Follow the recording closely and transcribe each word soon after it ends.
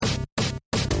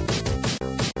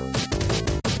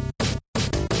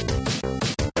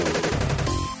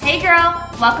Hey girl,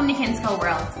 welcome to Kinsco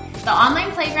World, the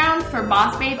online playground for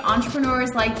boss babe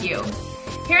entrepreneurs like you.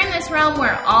 Here in this realm,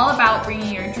 we're all about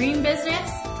bringing your dream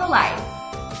business to life.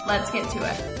 Let's get to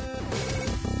it.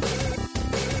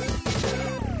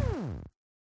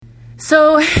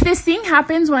 So this thing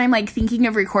happens when I'm thinking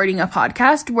of recording a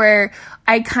podcast where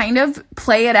I kind of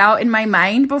play it out in my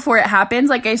mind before it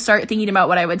happens. I start thinking about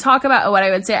what I would talk about or what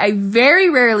I would say. I very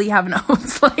rarely have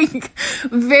notes,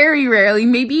 very rarely,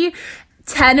 maybe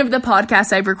 10 of the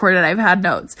podcasts I've recorded, I've had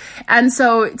notes. And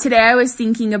so today I was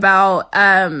thinking about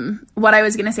what I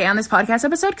was going to say on this podcast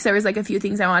episode because there was a few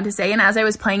things I wanted to say. And as I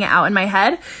was playing it out in my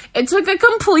head, it took a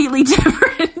completely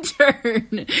different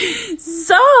turn.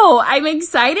 So I'm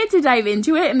excited to dive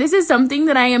into it. And this is something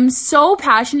that I am so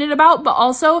passionate about, but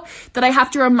also that I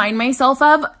have to remind myself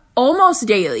of almost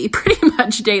daily, pretty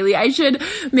much daily. I should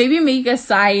maybe make a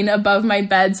sign above my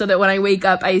bed so that when I wake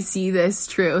up, I see this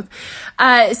truth.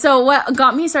 So what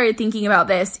got me started thinking about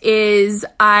this is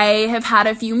I have had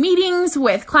a few meetings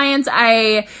with clients.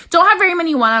 I don't have very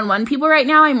many one-on-one people right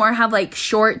now. I more have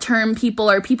short-term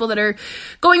people or people that are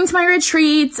going to my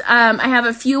retreats. I have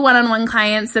a few one-on-one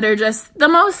clients that are just the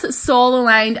most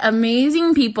soul-aligned,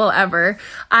 amazing people ever.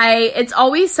 It's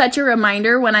always such a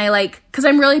reminder when because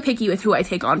I'm really picky with who I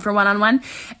take on for one-on-one.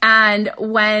 And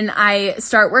when I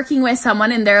start working with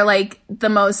someone and they're the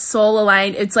most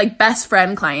soul-aligned, it's best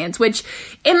friend clients, which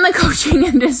in the coaching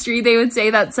industry, they would say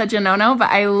that's such a no-no, but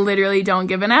I literally don't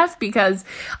give an F because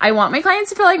I want my clients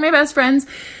to feel like my best friends.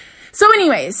 So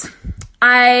anyways,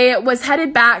 I was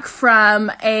headed back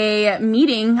from a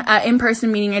meeting,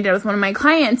 in-person meeting I did with one of my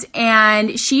clients,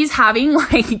 and she's having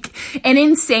an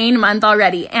insane month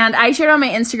already. And I shared on my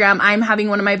Instagram, I'm having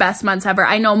one of my best months ever.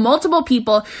 I know multiple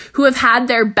people who have had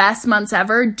their best months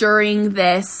ever during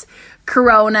this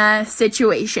Corona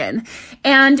situation.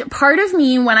 And part of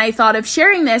me, when I thought of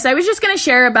sharing this, I was just going to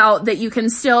share about that you can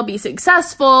still be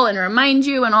successful and remind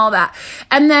you and all that.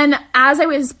 And then as I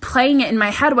was playing it in my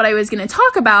head, what I was going to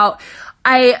talk about,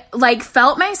 I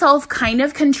felt myself kind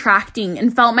of contracting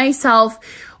and felt myself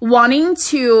wanting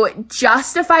to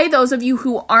justify those of you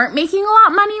who aren't making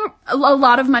a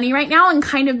lot of money right now and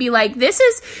kind of be this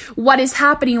is what is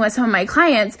happening with some of my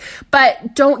clients,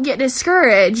 but don't get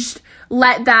discouraged.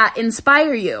 Let that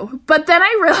inspire you. But then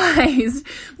I realized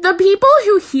the people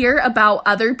who hear about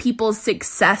other people's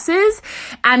successes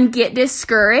and get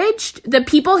discouraged, the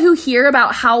people who hear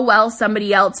about how well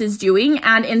somebody else is doing,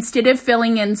 and instead of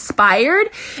feeling inspired,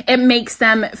 it makes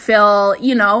them feel,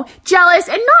 jealous,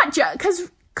 and not just, because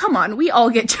come on, we all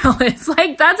get jealous.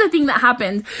 That's a thing that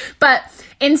happens. But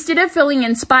instead of feeling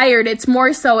inspired, it's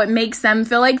more so it makes them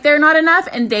feel like they're not enough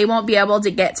and they won't be able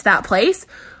to get to that place.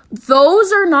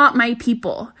 Those are not my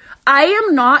people. I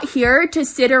am not here to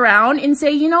sit around and say,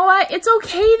 you know what? It's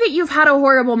okay that you've had a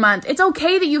horrible month. It's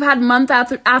okay that you've had month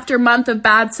after month of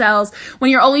bad sales when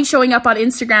you're only showing up on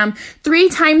Instagram 3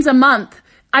 times a month.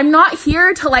 I'm not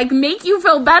here to make you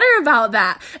feel better about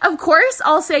that. Of course,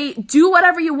 I'll say do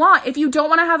whatever you want. If you don't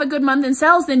want to have a good month in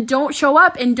sales, then don't show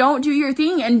up and don't do your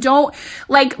thing and don't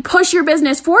push your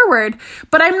business forward.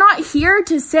 But I'm not here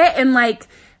to sit and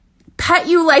pet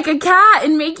you like a cat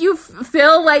and make you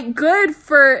feel good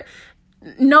for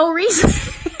no reason.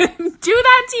 Do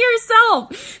that to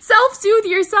yourself. Self-soothe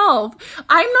yourself.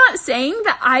 I'm not saying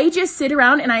that I just sit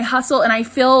around and I hustle and I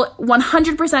feel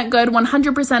 100% good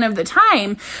 100% of the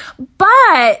time,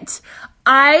 but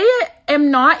I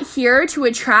am not here to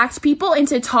attract people and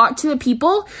to talk to the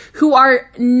people who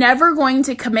are never going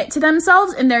to commit to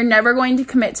themselves and they're never going to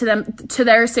commit to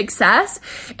their success.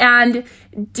 And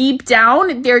deep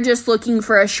down, they're just looking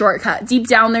for a shortcut. Deep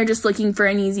down, they're just looking for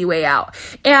an easy way out.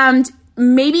 And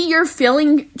maybe you're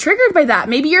feeling triggered by that.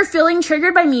 Maybe you're feeling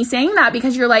triggered by me saying that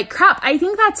because you're crap, I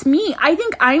think that's me. I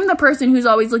think I'm the person who's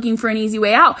always looking for an easy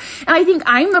way out. And I think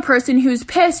I'm the person who's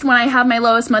pissed when I have my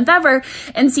lowest month ever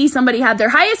and see somebody had their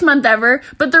highest month ever.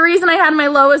 But the reason I had my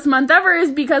lowest month ever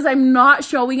is because I'm not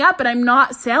showing up and I'm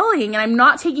not selling and I'm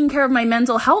not taking care of my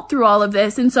mental health through all of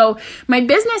this. And so my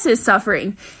business is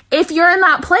suffering. If you're in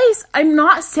that place, I'm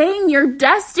not saying you're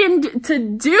destined to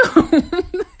do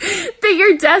that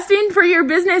you're destined for your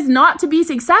business not to be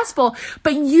successful,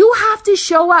 but you have to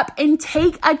show up and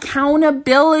take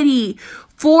accountability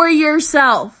for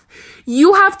yourself.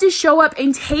 You have to show up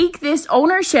and take this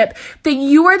ownership that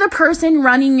you are the person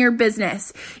running your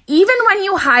business. Even when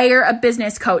you hire a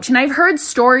business coach, and I've heard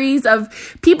stories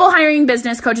of people hiring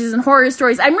business coaches and horror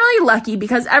stories. I'm really lucky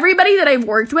because everybody that I've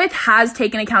worked with has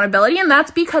taken accountability, and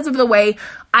that's because of the way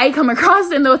I come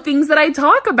across and the things that I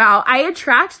talk about. I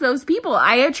attract those people.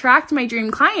 I attract my dream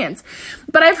clients.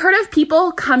 But I've heard of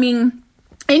people coming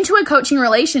into a coaching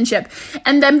relationship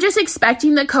and them just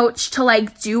expecting the coach to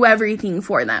like do everything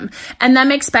for them and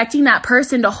them expecting that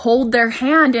person to hold their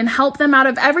hand and help them out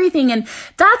of everything. And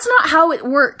that's not how it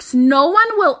works. No one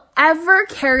will ever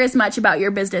care as much about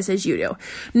your business as you do.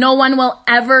 No one will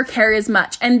ever care as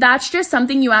much. And that's just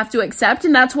something you have to accept.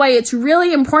 And that's why it's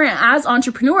really important as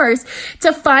entrepreneurs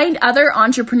to find other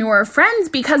entrepreneur friends,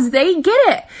 because they get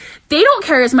it. They don't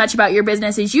care as much about your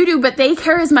business as you do, but they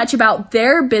care as much about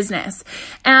their business.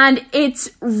 And it's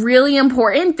really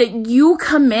important that you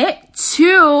commit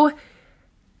to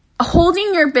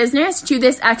holding your business to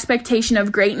this expectation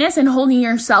of greatness and holding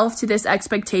yourself to this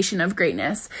expectation of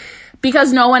greatness,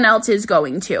 because no one else is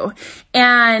going to.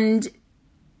 And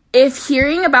if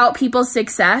hearing about people's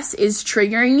success is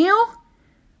triggering you,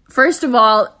 first of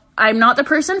all, I'm not the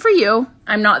person for you.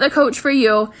 I'm not the coach for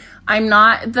you. I'm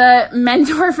not the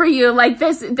mentor for you. Like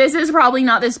this is probably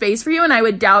not the space for you, and I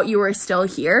would doubt you are still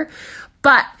here.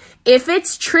 But if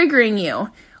it's triggering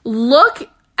you, look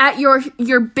at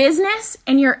your business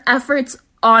and your efforts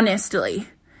honestly.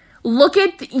 Look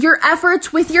at your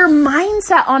efforts with your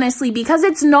mindset honestly, because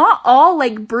it's not all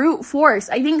like brute force.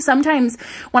 I think sometimes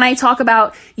when I talk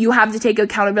about you have to take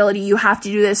accountability, you have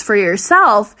to do this for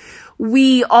yourself,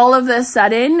 we all of a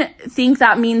sudden think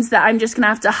that means that I'm just going to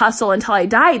have to hustle until I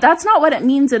die. That's not what it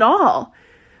means at all.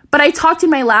 But I talked in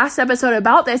my last episode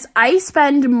about this. I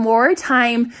spend more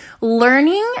time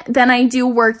learning than I do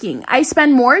working. I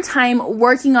spend more time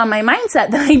working on my mindset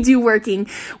than I do working,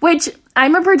 which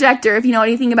I'm a projector, if you know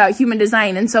anything about human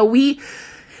design. And so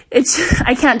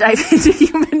I can't dive into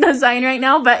human design right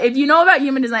now, but if you know about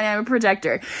human design, I'm a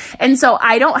projector. And so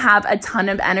I don't have a ton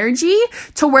of energy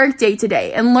to work day to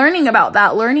day. And learning about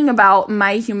that, learning about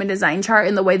my human design chart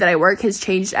and the way that I work has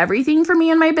changed everything for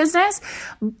me in my business.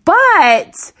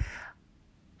 But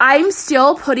I'm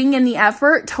still putting in the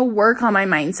effort to work on my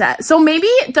mindset. So maybe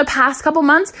the past couple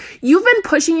months, you've been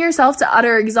pushing yourself to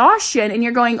utter exhaustion and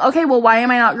you're going, okay, well, why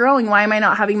am I not growing? Why am I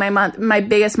not having my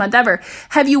biggest month ever?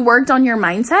 Have you worked on your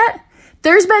mindset?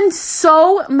 There's been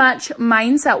so much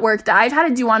mindset work that I've had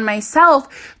to do on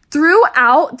myself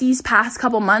throughout these past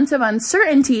couple months of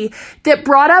uncertainty that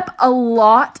brought up a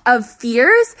lot of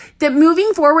fears that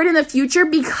moving forward in the future,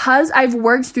 because I've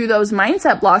worked through those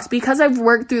mindset blocks, because I've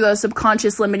worked through those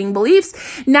subconscious limiting beliefs,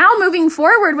 now moving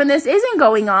forward when this isn't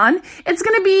going on, it's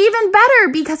going to be even better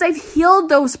because I've healed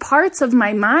those parts of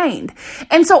my mind.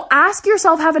 And so ask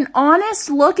yourself, have an honest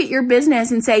look at your business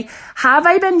and say, have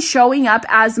I been showing up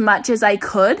as much as I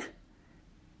could?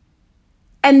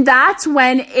 And that's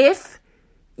when, if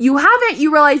you haven't,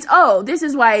 you realize, oh, this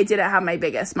is why I didn't have my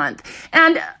biggest month.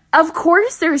 And of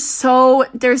course, there's so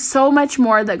much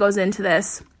more that goes into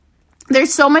this.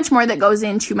 There's so much more that goes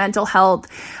into mental health,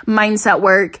 mindset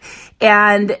work,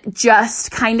 and just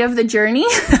kind of the journey.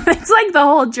 It's like the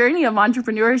whole journey of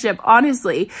entrepreneurship,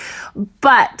 honestly.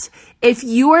 But if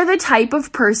you are the type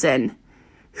of person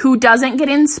who doesn't get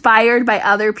inspired by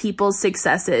other people's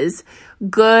successes,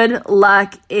 good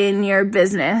luck in your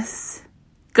business.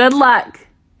 Good luck.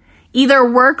 Either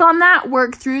work on that,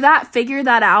 work through that, figure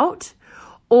that out,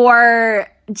 or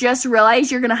just realize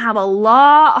you're going to have a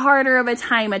lot harder of a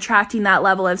time attracting that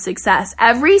level of success.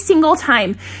 Every single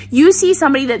time you see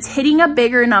somebody that's hitting a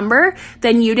bigger number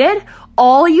than you did,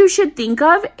 all you should think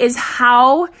of is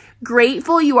how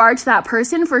grateful you are to that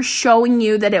person for showing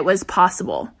you that it was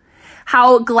possible.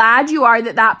 How glad you are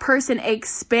that that person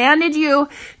expanded you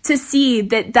to see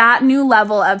that that new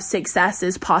level of success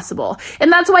is possible.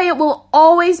 And that's why it will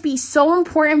always be so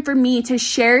important for me to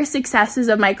share successes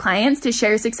of my clients, to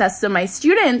share successes of my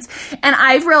students. And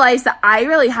I've realized that I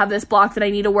really have this block that I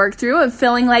need to work through of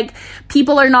feeling like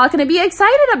people are not going to be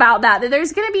excited about that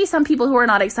there's going to be some people who are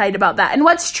not excited about that. And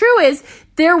what's true is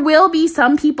there will be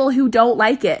some people who don't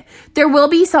like it. There will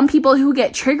be some people who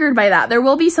get triggered by that. There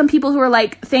will be some people who are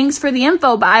like, thanks for the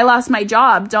info, but I lost my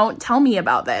job. Don't tell me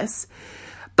about this.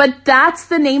 But that's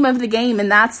the name of the game,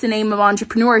 and that's the name of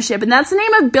entrepreneurship, and that's the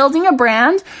name of building a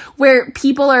brand where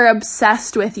people are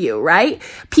obsessed with you, right?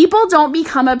 People don't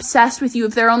become obsessed with you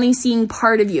if they're only seeing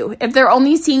part of you. If they're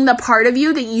only seeing the part of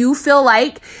you that you feel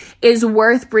like is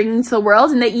worth bringing to the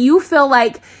world and that you feel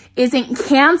like isn't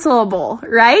cancelable,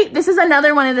 right? This is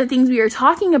another one of the things we are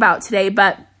talking about today,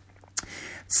 but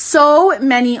so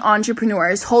many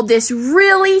entrepreneurs hold this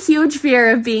really huge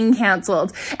fear of being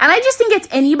canceled. And I just think it's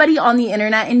anybody on the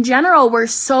internet in general. We're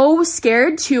so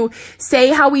scared to say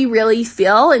how we really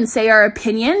feel and say our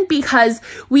opinion because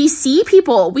we see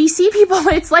people,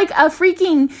 it's like a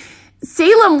freaking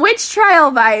Salem witch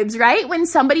trial vibes, right? When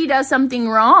somebody does something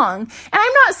wrong. And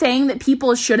I'm not saying that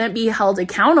people shouldn't be held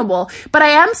accountable, but I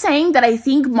am saying that I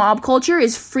think mob culture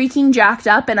is freaking jacked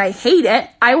up and I hate it.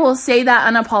 I will say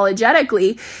that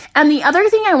unapologetically. And the other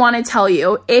thing I want to tell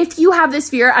you, if you have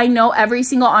this fear, I know every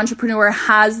single entrepreneur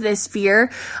has this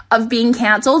fear of being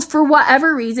canceled for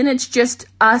whatever reason. It's just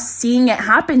us seeing it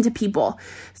happen to people.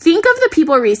 Think of the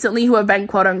people recently who have been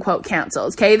quote unquote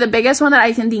canceled, okay? The biggest one that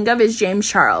I can think of is James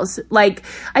Charles. Like,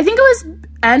 I think it was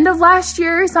end of last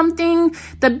year or something.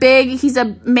 He's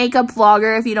a makeup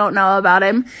vlogger if you don't know about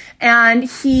him. And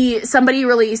somebody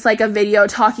released like a video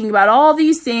talking about all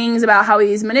these things about how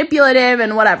he's manipulative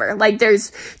and whatever. Like,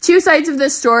 there's two sides of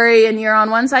this story and you're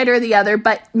on one side or the other,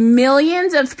 but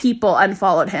millions of people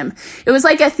unfollowed him. It was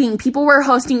like a thing. People were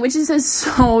hosting, which is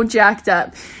so jacked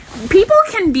up. People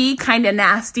can be kind of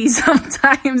nasty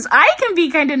sometimes. I can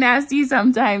be kind of nasty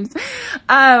sometimes.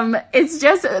 It's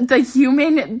just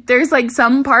there's like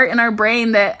some part in our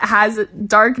brain that has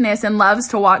darkness and loves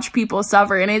to watch people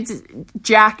suffer, and it's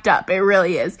jacked up. It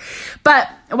really is. But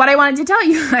what I wanted to tell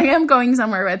you, I am going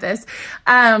somewhere with this.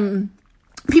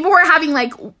 People were having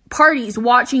like parties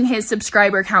watching his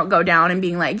subscriber count go down and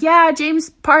being like, yeah,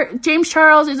 James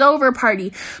Charles is over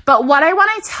party. But what I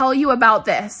want to tell you about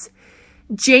this,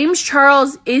 James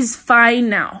Charles is fine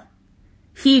now.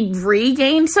 He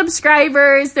regained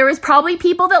subscribers. There was probably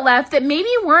people that left that maybe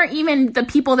weren't even the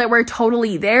people that were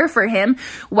totally there for him.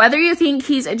 Whether you think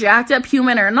he's a jacked up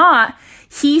human or not,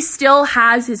 he still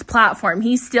has his platform.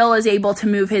 He still is able to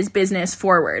move his business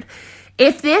forward.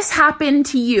 If this happened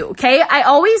to you, okay, I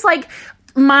always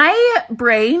my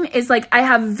brain is like, I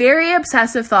have very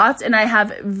obsessive thoughts and I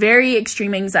have very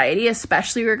extreme anxiety,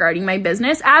 especially regarding my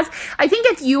business. As I think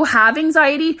if you have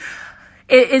anxiety,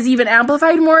 it is even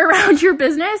amplified more around your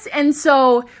business. And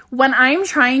so when I'm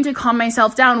trying to calm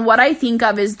myself down, what I think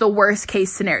of is the worst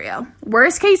case scenario.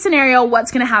 Worst case scenario,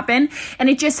 what's going to happen? And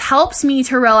it just helps me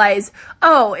to realize,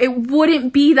 oh, it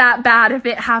wouldn't be that bad if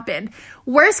it happened.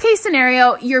 Worst case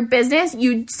scenario, your business,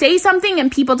 you say something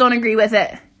and people don't agree with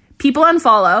it. People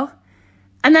unfollow,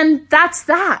 and then that's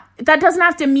that. That doesn't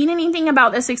have to mean anything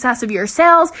about the success of your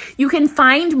sales. You can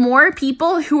find more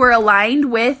people who are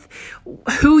aligned with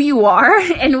who you are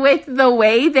and with the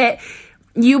way that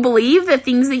you believe, the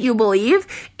things that you believe.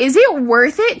 Is it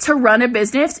worth it to run a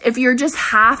business if you're just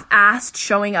half-assed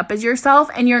showing up as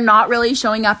yourself and you're not really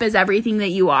showing up as everything that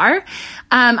you are?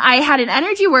 I had an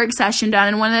energy work session done,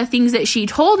 and one of the things that she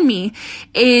told me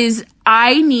is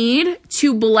I need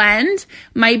to blend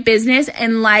my business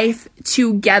and life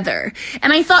together.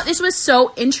 And I thought this was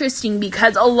so interesting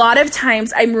because a lot of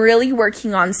times I'm really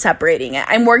working on separating it.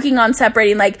 I'm working on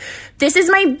separating, like, this is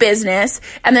my business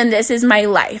and then this is my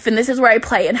life and this is where I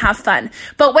play and have fun.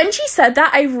 But when she said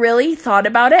that, I really thought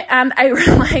about it and I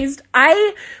realized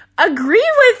I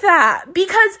agree with that,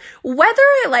 because whether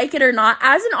I like it or not,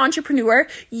 as an entrepreneur,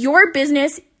 your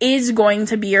business is going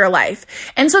to be your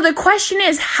life. And so the question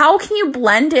is, how can you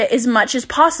blend it as much as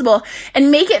possible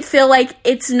and make it feel like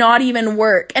it's not even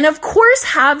work? And of course,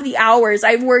 have the hours.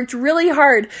 I've worked really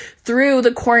hard through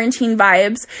the quarantine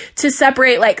vibes to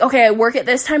separate, like, okay, I work at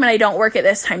this time and I don't work at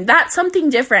this time. That's something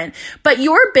different. But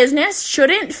your business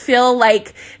shouldn't feel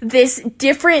like this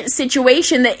different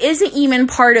situation that isn't even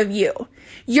part of you.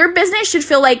 Your business should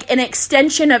feel like an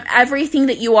extension of everything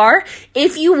that you are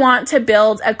if you want to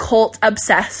build a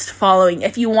cult-obsessed following.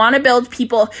 If you want to build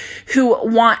people who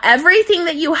want everything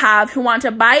that you have, who want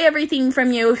to buy everything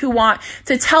from you, who want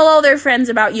to tell all their friends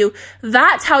about you,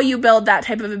 that's how you build that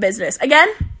type of a business. Again,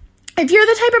 if you're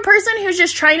the type of person who's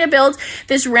just trying to build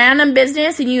this random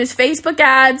business and use Facebook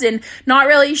ads and not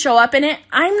really show up in it,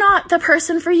 I'm not the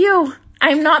person for you.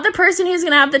 I'm not the person who's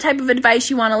going to have the type of advice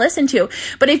you want to listen to.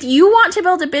 But if you want to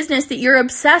build a business that you're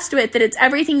obsessed with, that it's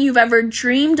everything you've ever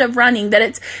dreamed of running, that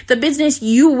it's the business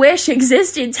you wish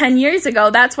existed 10 years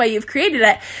ago, that's why you've created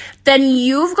it, then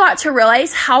you've got to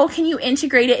realize, how can you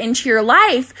integrate it into your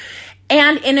life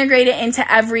and integrate it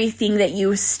into everything that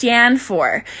you stand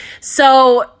for?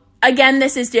 So again,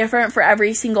 this is different for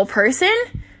every single person.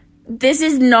 This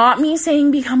is not me saying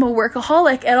become a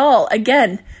workaholic at all.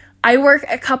 Again, I work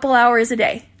a couple hours a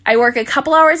day. I work a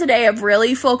couple hours a day of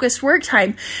really focused work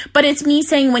time, but it's me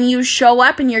saying, when you show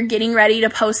up and you're getting ready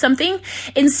to post something,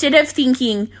 instead of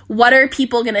thinking, what are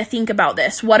people going to think about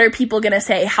this? What are people going to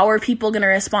say? How are people going to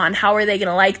respond? How are they going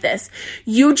to like this?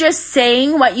 You just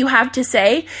saying what you have to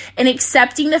say and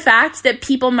accepting the fact that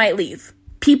people might leave.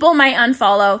 People might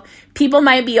unfollow. People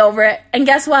might be over it. And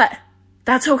guess what?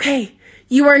 That's okay.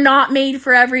 You are not made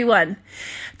for everyone.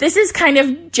 This is kind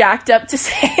of jacked up to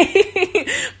say,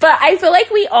 But I feel like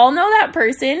we all know that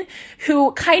person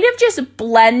who kind of just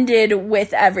blended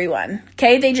with everyone,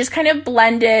 okay? They just kind of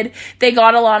blended, they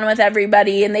got along with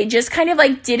everybody, and they just kind of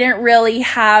like didn't really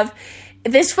have...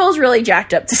 This feels really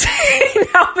jacked up to say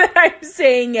now that I'm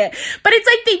saying it. But it's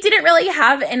like they didn't really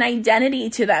have an identity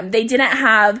to them. They didn't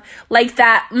have like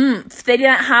that oomph. They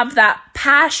didn't have that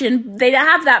passion. They didn't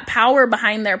have that power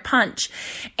behind their punch.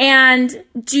 And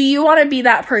do you want to be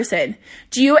that person?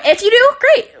 If you do,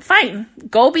 great, fine.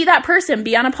 Go be that person.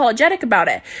 Be unapologetic about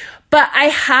it. But I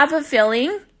have a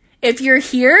feeling if you're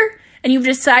here and you've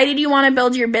decided you want to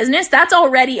build your business, that's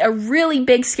already a really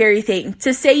big, scary thing.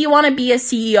 To say you want to be a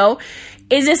CEO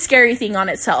is a scary thing on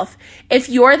itself. If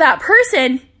you're that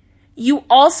person, you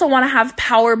also want to have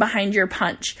power behind your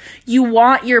punch. You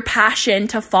want your passion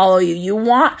to follow you. You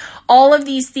want all of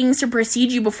these things to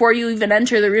precede you before you even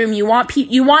enter the room. You want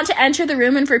to enter the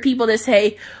room and for people to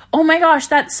say, oh my gosh,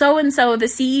 that's so-and-so, the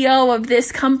CEO of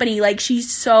this company. Like,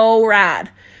 she's so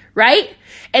rad, right?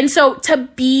 And so to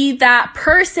be that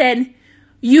person,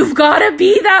 you've got to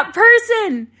be that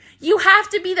person. You have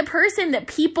to be the person that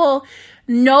people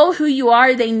know who you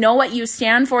are. They know what you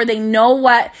stand for. They know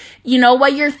what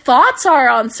your thoughts are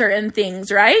on certain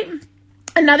things, right?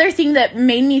 Another thing that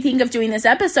made me think of doing this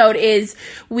episode is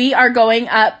we are going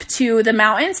up to the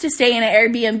mountains to stay in an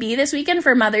Airbnb this weekend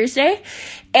for Mother's Day.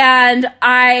 And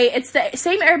it's the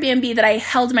same Airbnb that I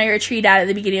held my retreat at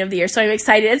the beginning of the year. So I'm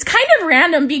excited. It's kind of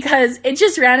random because it's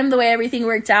just random the way everything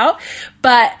worked out.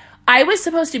 But I was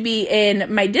supposed to be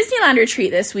in my Disneyland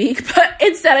retreat this week, but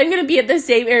instead I'm going to be at the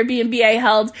same Airbnb I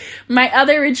held my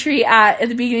other retreat at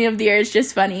the beginning of the year. It's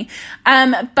just funny.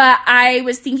 But I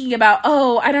was thinking about,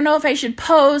 I don't know if I should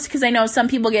post because I know some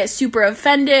people get super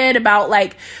offended about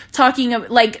like talking of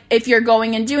like if you're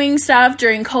going and doing stuff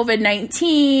during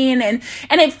COVID-19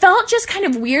 and it felt just kind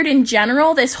of weird in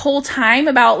general this whole time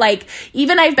about like,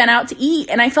 even I've been out to eat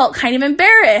and I felt kind of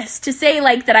embarrassed to say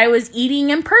like that I was eating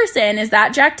in person. Is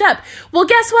that jacked up? Well,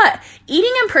 guess what?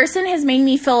 Eating in person has made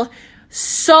me feel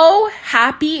so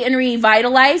happy and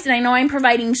revitalized. And I know I'm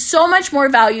providing so much more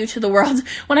value to the world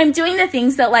when I'm doing the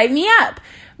things that light me up.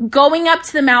 Going up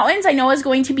to the mountains, I know is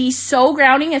going to be so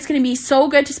grounding. It's going to be so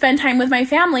good to spend time with my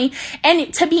family.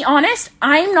 And to be honest,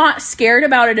 I'm not scared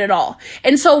about it at all.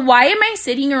 And so why am I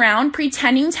sitting around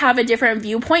pretending to have a different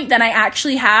viewpoint than I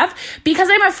actually have? Because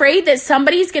I'm afraid that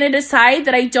somebody's going to decide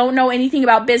that I don't know anything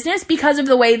about business because of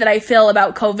the way that I feel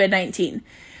about COVID-19.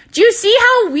 Do you see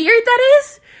how weird that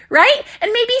is? Right? And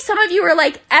maybe some of you are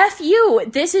like, F you,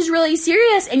 this is really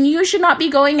serious and you should not be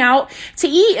going out to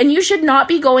eat and you should not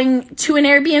be going to an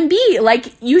Airbnb.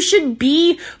 Like, you should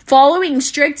be following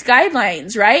strict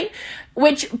guidelines, right?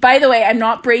 Which, by the way, I'm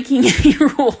not breaking any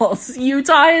rules.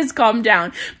 Utah has calmed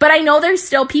down. But I know there's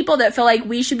still people that feel like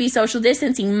we should be social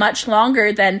distancing much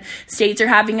longer than states are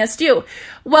having us do.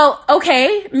 Well,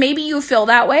 okay, maybe you feel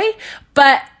that way,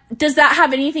 but does that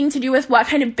have anything to do with what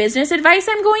kind of business advice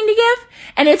I'm going to give?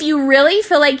 And if you really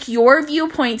feel like your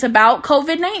viewpoints about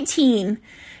COVID-19,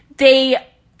 they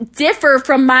differ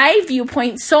from my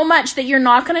viewpoint so much that you're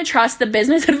not going to trust the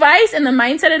business advice and the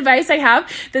mindset advice I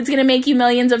have that's going to make you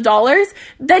millions of dollars,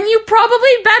 then you probably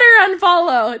better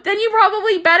unfollow. Then you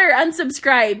probably better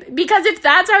unsubscribe. Because if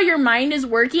that's how your mind is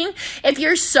working, if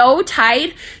you're so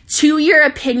tied to your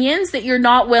opinions that you're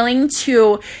not willing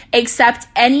to accept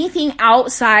anything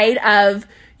outside of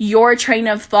your train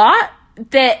of thought,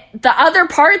 that the other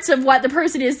parts of what the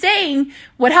person is saying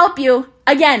would help you.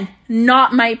 Again,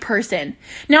 not my person.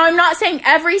 Now, I'm not saying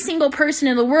every single person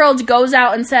in the world goes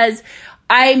out and says,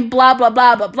 I'm blah, blah,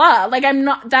 blah, blah, blah. Like,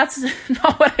 that's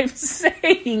not what I'm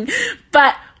saying.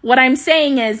 But what I'm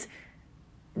saying is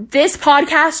this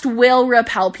podcast will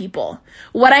repel people.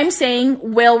 What I'm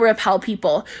saying will repel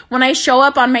people. When I show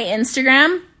up on my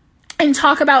Instagram and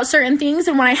talk about certain things,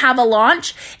 and when I have a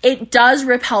launch, it does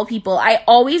repel people. I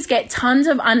always get tons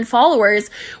of unfollowers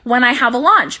when I have a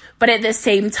launch. But at the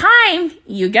same time,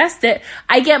 you guessed it,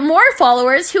 I get more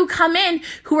followers who come in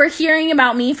who are hearing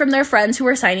about me from their friends who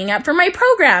are signing up for my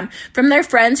program, from their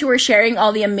friends who are sharing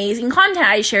all the amazing content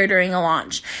I share during a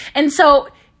launch. And so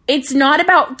it's not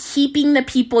about keeping the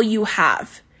people you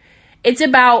have. It's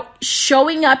about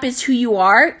showing up as who you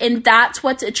are, and that's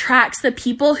what attracts the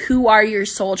people who are your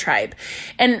soul tribe.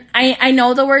 And I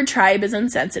know the word tribe is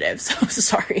insensitive, so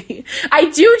sorry.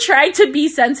 I do try to be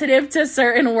sensitive to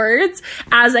certain words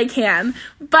as I can,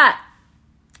 but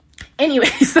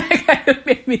anyways, that kind of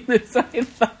made me lose my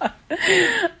thought.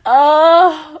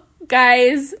 Oh,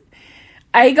 guys,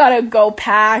 I gotta go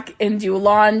pack and do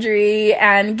laundry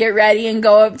and get ready and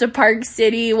go up to Park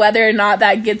City, whether or not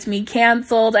that gets me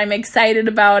canceled. I'm excited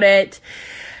about it.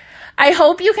 I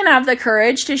hope you can have the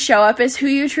courage to show up as who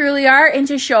you truly are and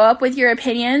to show up with your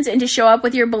opinions and to show up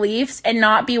with your beliefs and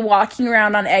not be walking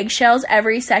around on eggshells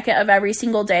every second of every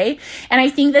single day. And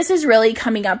I think this is really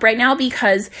coming up right now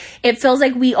because it feels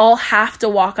like we all have to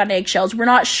walk on eggshells. We're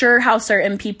not sure how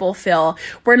certain people feel.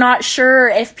 We're not sure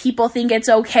if people think it's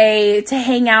okay to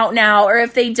hang out now or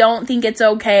if they don't think it's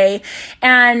okay.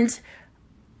 And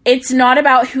it's not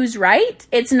about who's right.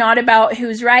 It's not about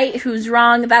who's right, who's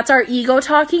wrong. That's our ego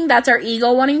talking. That's our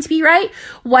ego wanting to be right.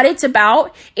 What it's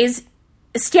about is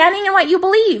standing in what you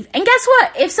believe. And guess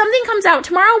what? If something comes out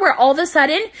tomorrow where all of a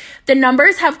sudden the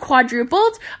numbers have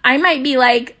quadrupled, I might be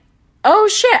like, oh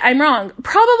shit, I'm wrong.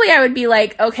 Probably I would be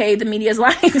like, okay, the media's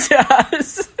lying to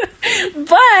us.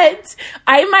 But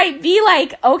I might be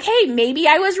like, okay, maybe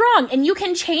I was wrong. And you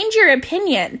can change your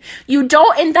opinion. You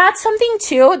don't, and that's something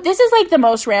too. This is like the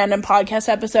most random podcast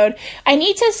episode. I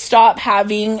need to stop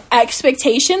having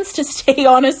expectations to stay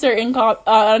on a certain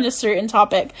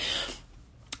topic.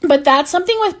 But that's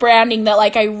something with branding that,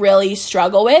 like, I really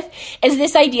struggle with, is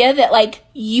this idea that, like,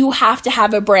 you have to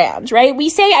have a brand, right?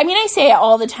 I say it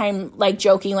all the time, like,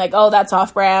 joking, like, oh, that's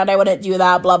off-brand, I wouldn't do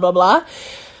that, blah, blah, blah.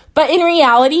 But in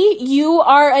reality, you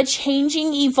are a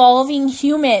changing, evolving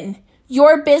human.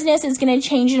 Your business is going to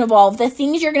change and evolve. The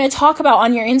things you're going to talk about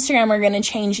on your Instagram are going to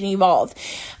change and evolve.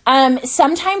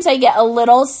 Sometimes I get a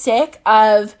little sick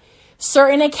of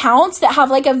certain accounts that have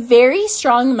like a very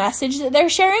strong message that they're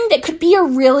sharing that could be a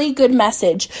really good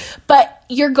message, but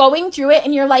you're going through it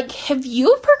and you're like, have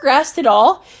you progressed at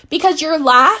all? Because your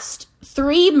last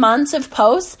 3 months of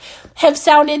posts have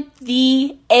sounded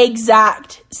the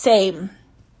exact same.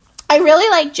 I really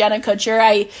like Jenna Kutcher.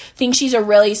 I think she's a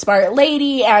really smart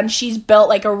lady and she's built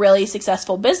like a really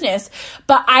successful business,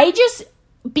 but I just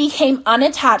became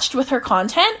unattached with her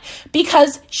content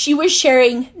because she was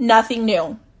sharing nothing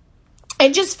new.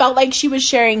 It just felt like she was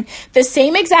sharing the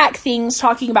same exact things,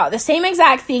 talking about the same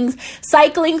exact things,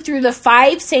 cycling through the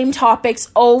 5 same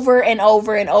topics over and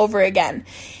over and over again.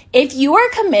 If you are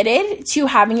committed to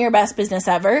having your best business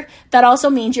ever, that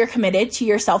also means you're committed to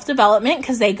your self-development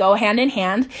because they go hand in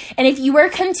hand. And if you are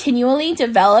continually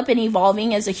develop and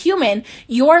evolving as a human,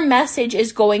 your message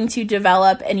is going to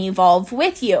develop and evolve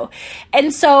with you.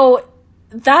 And so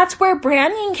that's where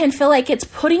branding can feel like it's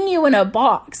putting you in a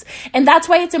box. And that's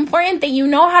why it's important that you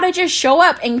know how to just show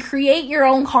up and create your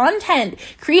own content,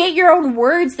 create your own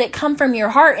words that come from your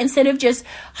heart instead of just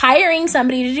hiring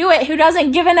somebody to do it who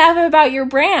doesn't give an F about your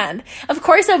brand. Of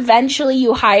course, eventually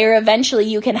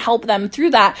you can help them through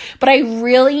that. But I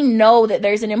really know that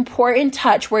there's an important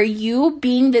touch where you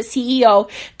being the CEO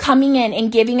coming in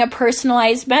and giving a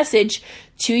personalized message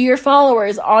to your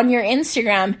followers on your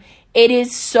Instagram, it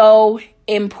is so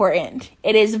important.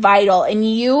 It is vital. And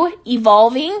you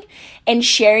evolving and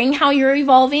sharing how you're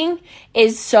evolving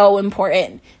is so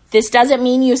important. This doesn't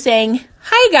mean you saying,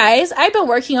 hi guys, I've been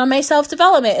working on my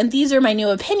self-development and these are my new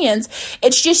opinions.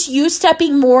 It's just you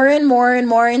stepping more and more and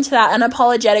more into that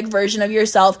unapologetic version of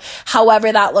yourself, however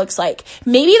that looks like.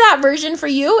 Maybe that version for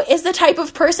you is the type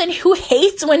of person who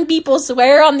hates when people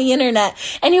swear on the internet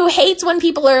and who hates when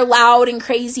people are loud and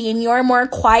crazy and you're more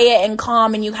quiet and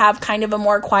calm and you have kind of a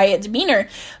more quiet demeanor.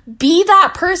 Be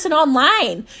that person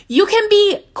online. You can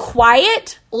be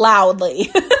quiet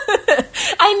loudly.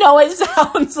 I know it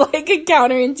sounds like a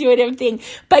counterintuitive thing,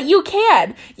 but you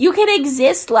can. You can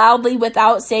exist loudly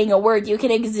without saying a word. You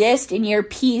can exist in your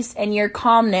peace and your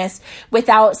calmness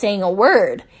without saying a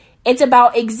word. It's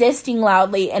about existing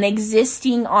loudly and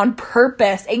existing on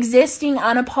purpose, existing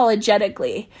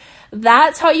unapologetically.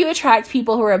 That's how you attract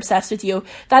people who are obsessed with you.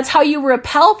 That's how you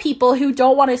repel people who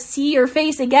don't want to see your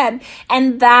face again.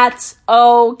 And that's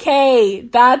okay.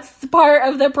 That's part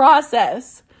of the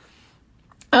process.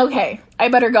 Okay, I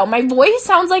better go. My voice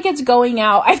sounds like it's going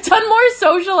out. I've done more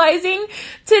socializing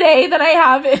today than I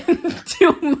have in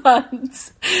 2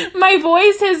 months. My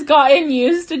voice has gotten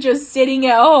used to just sitting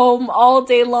at home all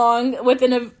day long with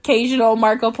an occasional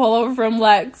Marco Polo from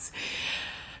Lex.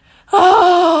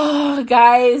 Oh,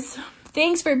 guys,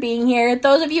 thanks for being here.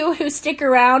 Those of you who stick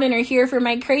around and are here for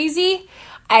my crazy,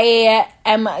 I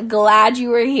am glad you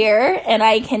were here, and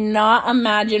I cannot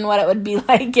imagine what it would be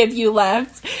like if you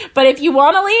left. But if you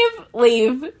want to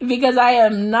leave, because I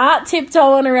am not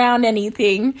tiptoeing around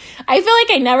anything. I feel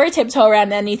like I never tiptoe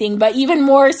around anything, but even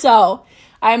more so,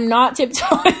 I'm not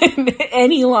tiptoeing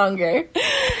any longer.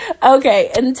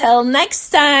 Okay, until next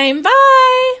time, bye!